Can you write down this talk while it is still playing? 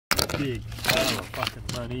big pile of fucking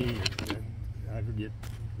money, and I forget,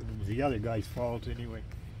 it was the other guy's fault anyway.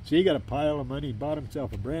 So he got a pile of money, bought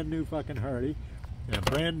himself a brand new fucking Harley, and a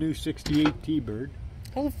brand new 68 T-Bird.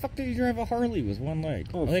 How the fuck did you drive a Harley with one leg?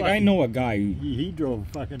 Oh, like, I know a guy. He drove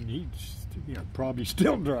fucking, probably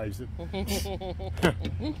still drives it.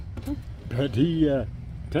 But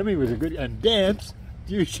Timmy was a good, and dance.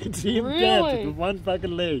 You should see him dance with one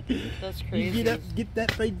fucking leg. That's crazy. You get up, get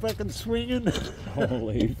that thing fucking swinging.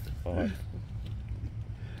 Holy fuck.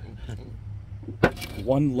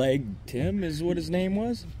 One leg Tim is what his name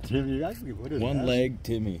was? Timmy, actually, what is that? One leg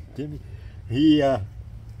Timmy. Timmy. We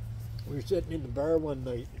were sitting in the bar one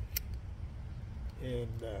night, and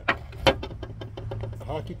a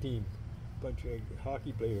hockey team, a bunch of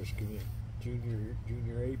hockey players come in,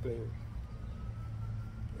 junior A players.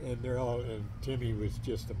 And they're all, and Timmy was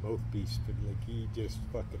just a mouthpiece, but like he just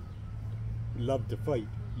fucking loved to fight.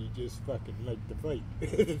 He just fucking liked to fight.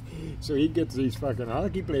 So he gets these fucking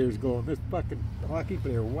hockey players going. This fucking hockey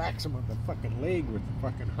player whacks him on the fucking leg with the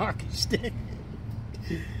fucking hockey stick.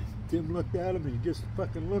 Tim looked at him and he just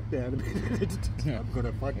fucking looked at him. I'm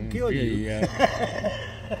gonna fucking kill you. Yeah.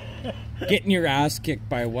 Getting your ass kicked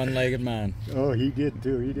by a one-legged man. Oh, he did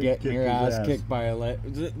too. He did. Getting your ass kicked by a leg.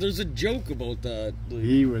 There's a joke about that. Like,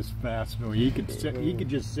 he was fast. No, he could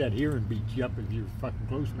just sit here and beat you up if you were fucking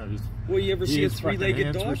close enough. Well, you ever see a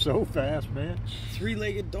three-legged dog? Were so fast, man.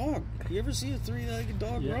 Three-legged dog. You ever see a three-legged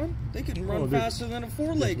dog run? They can run Oh, faster than a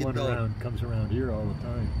four-legged dog. Comes around here all the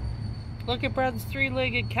time. Look at Brad's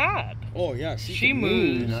three-legged cat. Oh yeah, she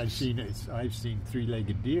moves. And I've seen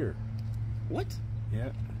three-legged deer. What?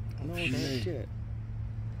 Yeah. No, shit.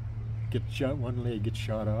 Get shot, one leg gets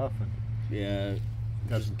shot off, and yeah,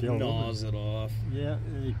 doesn't kill them. Gnaws it off. Yeah,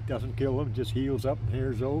 it doesn't kill them. Just heals up and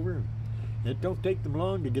hairs over. It don't take them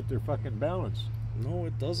long to get their fucking balance. No,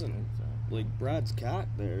 it doesn't. Like Brad's cat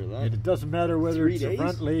there. And it doesn't matter whether it's the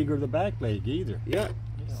front leg or the back leg either. Yeah.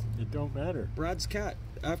 It don't matter. Brad's cat,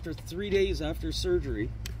 after 3 days after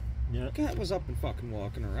surgery, yeah, cat was up and fucking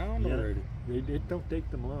walking around already. It don't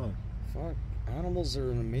take them long. Fuck. Animals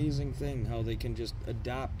are an amazing thing, how they can just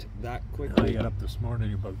adapt that quickly. I got up this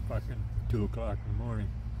morning about fucking 2 o'clock in the morning.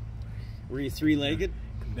 Were you three-legged?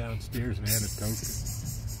 Come downstairs and had a toke.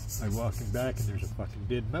 I walking back and there's a fucking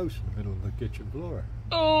dead mouse in the middle of the kitchen floor.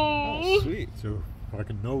 Oh, sweet. So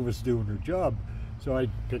fucking Nova's doing her job. So I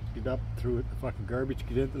picked it up, threw it in the fucking garbage,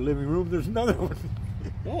 get into the living room, there's another one.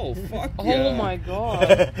 Oh, fuck oh yeah. my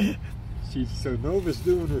god. So Nova's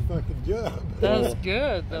doing her fucking job. That's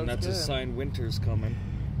good. And that's a sign winter's coming.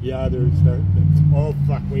 Yeah, they're starting. Oh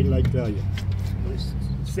fuck, wait till I tell you. I was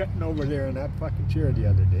sitting over there in that fucking chair the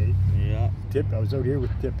other day. Yeah. I was out here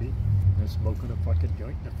with Tippy. They're smoking a fucking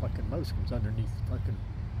joint and a fucking mouse comes underneath the fucking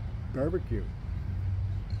barbecue.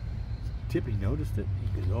 Tippy noticed it.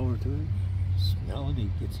 He goes over to it, smelling it,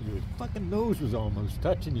 he gets it. His fucking nose was almost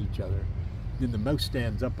touching each other. Then the mouse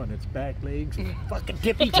stands up on its back legs. And fucking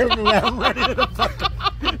Tippy turned around running to the fucking...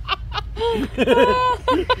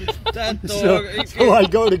 That dog. So I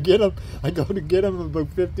go to get him. About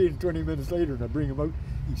 15, 20 minutes later, and I bring him out.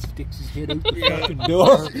 He sticks his head out the fucking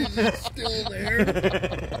door. Still there.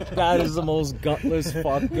 That is the most gutless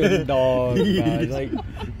fucking dog, man. Like,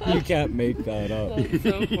 you can't make that up. That's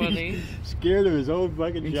so funny. Scared of his own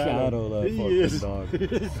fucking shadow. That fucking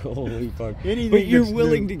dog. Holy fuck. Anything but you're that's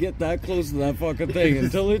willing new. to get that close to that fucking thing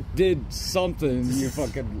until it did something and you're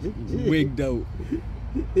fucking wigged out.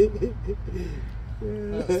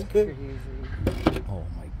 That's crazy. Oh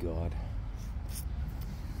my god.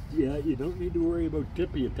 Yeah, you don't need to worry about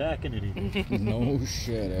Tippy attacking anything. No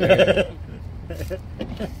shit, eh?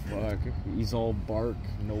 Fuck. He's all bark,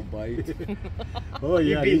 no bite. Oh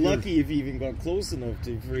yeah, You'd be lucky if he even got close enough for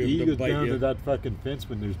him to bite you. He goes down to that fucking fence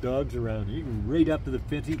when there's dogs around. He goes right up to the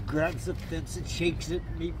fence. He grabs the fence and shakes it,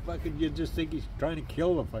 and he fucking, you just think he's trying to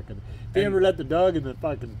kill the fucking. If you ever let the dog in the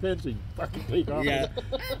fucking fence, he'd fucking take off. Yeah.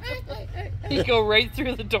 He'd go right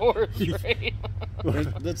through the door straight.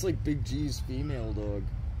 That's like Big G's female dog.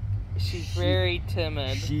 She's very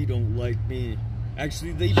timid. She don't like me.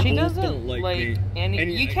 Actually, they She both doesn't don't like me. and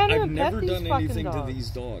you can't even pet I've never these done fucking anything dogs. to these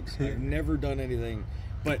dogs. I've never done anything.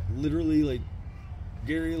 But literally, like,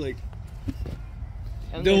 Gary, like,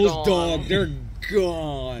 And those they're dogs, they're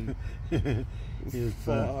gone. It's,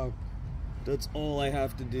 Fuck. That's all I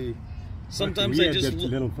have to do. Sometimes we I had just that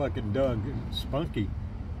little fucking dog, Spunky.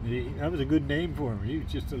 That was a good name for him. He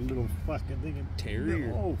was just a little fucking thing.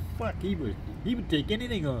 Terrier. Oh fuck, he would take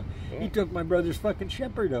anything on. Oh. He took my brother's fucking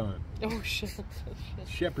shepherd on. Oh shit.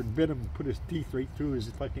 Shepherd bit him, and put his teeth right through his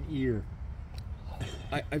fucking ear.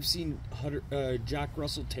 I've seen Jack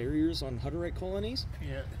Russell Terriers on Hutterite colonies.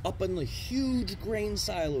 Yeah. Up in the huge grain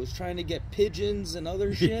silos trying to get pigeons and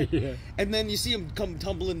other shit. Yeah. And then you see them come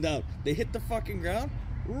tumbling down. They hit the fucking ground,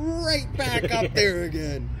 right back up there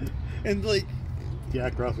again. And like...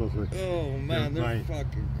 Jack Russell's were... Oh man, they're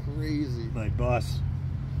fucking crazy. My boss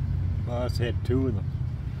had 2 of them.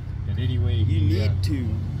 And anyway, you need to.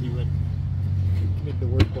 He came into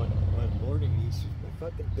work one morning. He said, "My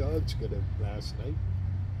fucking dogs got out last night.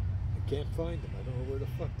 I can't find them. I don't know where the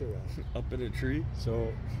fuck they're at." Up in a tree.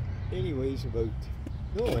 So, anyways,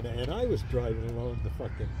 and I was driving along the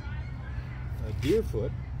fucking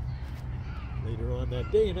Deerfoot later on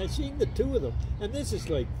that day, and I seen the 2 of them. And this is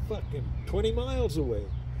like fucking 20 miles away,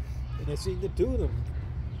 and I seen the 2 of them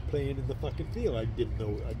playing in the fucking field. I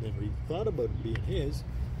never even thought about it being his.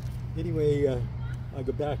 Anyway, I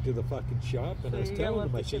go back to the fucking shop, and I was telling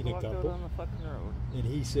him I seen a couple. On the fucking road. And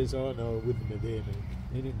he says, "Oh no, it wouldn't have been."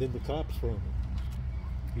 And then the cops phone him.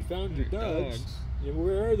 "We found your dogs. Yeah,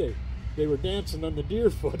 where are they?" "They were dancing on the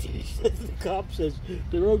Deerfoot." He says, the cop says,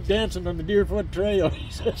 "They were out dancing on the Deerfoot Trail." He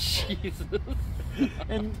says, Jesus.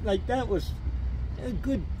 And like that was a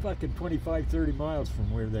good fucking 25, 30 miles from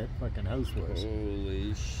where that fucking house was.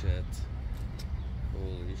 Holy shit.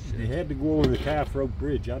 Holy shit. They had to go over the Calf Road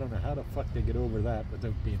Bridge. I don't know how the fuck they get over that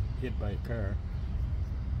without being hit by a car.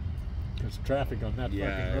 Because traffic on that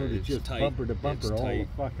fucking road is just tight. Bumper to bumper all the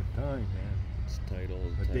fucking time, man. It's tight all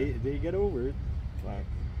the but time. They get over it. Fuck.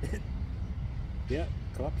 Yeah,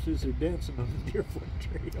 cops says they're dancing on the Deerfoot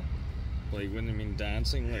Trail. Like, when they mean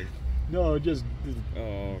dancing, like... No, just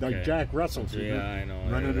okay. Like Jack Russell. Yeah, I know.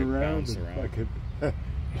 Running they around. Bounce around. Fucking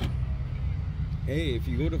Hey, if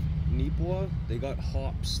you go to Nipawa, they got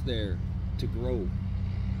hops there to grow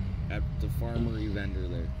at the farmery vendor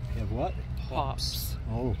there. Have what? Hops.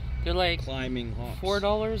 Oh. They're like climbing hops.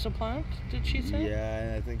 $4 a plant, did she say?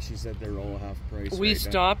 Yeah, I think she said they're all half price. We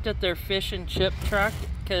stopped at their fish and chip truck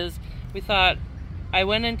because we thought, I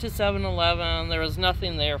went into 7-Eleven, there was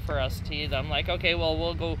nothing there for us to eat. I'm like, okay, well,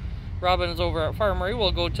 we'll go, Robin's over at Farmery,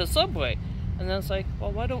 we'll go to Subway. And then it's like,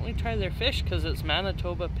 well, why don't we try their fish because it's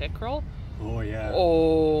Manitoba pickerel? Oh, yeah.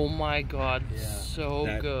 Oh, my God. Yeah. So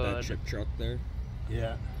good. That chip truck there.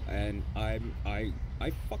 Yeah. And I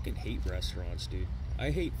fucking hate restaurants, dude. I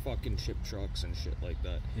hate fucking chip trucks and shit like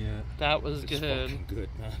that. Yeah. That was it's good. Fucking good,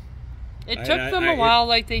 man. It took them a while.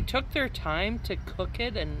 Like, they took their time to cook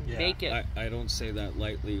it and bake it. I don't say that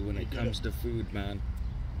lightly when it comes to food, man.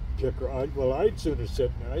 Well, I'd sooner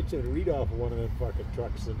eat off of one of them fucking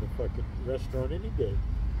trucks than the fucking restaurant any day.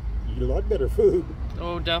 You get a lot better food.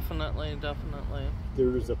 Oh, definitely, definitely. There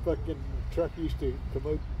was a fucking truck used to come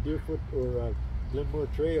out Deerfoot or Glenmore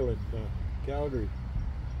Trail in Calgary,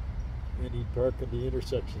 and he'd park in the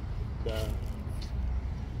intersection. And,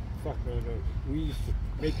 fuck man, we used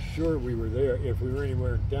to make sure we were there. If we were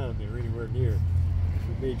anywhere in town, they were anywhere near,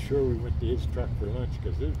 we made sure we went to his truck for lunch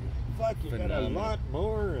because fuck, you got a lot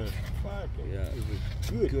more, and fuck, it was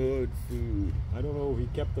good. Good food. I don't know if he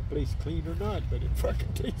kept the place clean or not, but it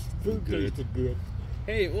fucking tasted good.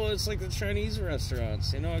 Hey, well, it's like the Chinese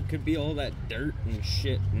restaurants. You know, it could be all that dirt and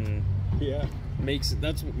shit, and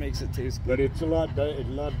that's what makes it taste good. But it's a lot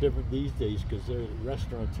different these days because the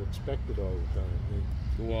restaurants are inspected all the time.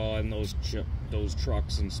 Well, and those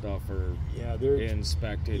trucks and stuff are they're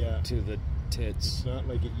inspected to the tits. It's not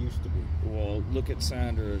like it used to be. Well, look at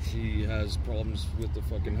Sandra. She has problems with the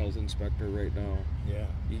fucking health inspector right now. Yeah.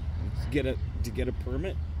 To get a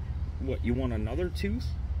permit? What, you want another tooth?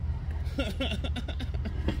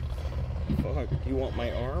 Fuck, you want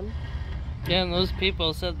my arm? Yeah, and those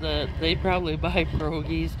people said that they probably buy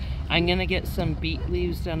pierogies. I'm gonna get some beet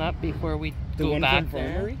leaves done up before we go back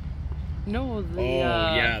there. Farmery? No, the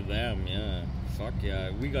them, yeah. Fuck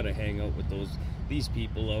yeah, we gotta hang out with these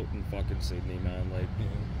people out in fucking Sydney, man. Like,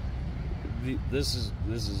 this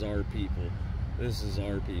is our people. This is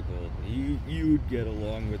our people. You'd get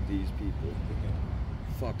along with these people.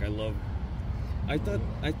 Fuck, I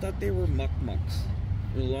thought they were muck-mucks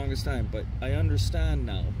for the longest time, but I understand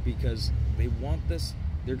now because they want this.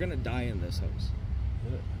 They're gonna die in this house.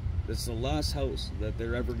 It's the last house that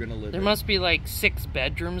they're ever gonna live in. There must be like 6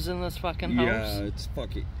 bedrooms in this fucking house. Yeah, it's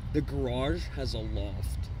fucking. The garage has a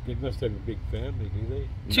loft. They must have a big family, do they?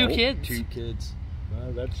 2 kids. 2 kids.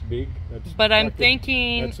 Well, that's big. But I'm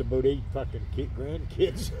thinking that's about 8 fucking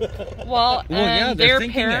grandkids. Well, and their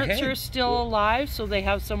parents ahead. are still alive, so they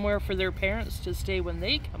have somewhere for their parents to stay when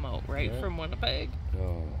they come out, right, from Winnipeg.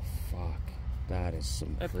 Oh, fuck. That is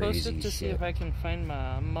some crazy shit. I posted to see if I can find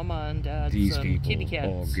my mama and dad's These people, kitty cats.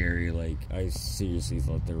 oh, Gary, like, I seriously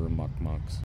thought they were muck-mucks.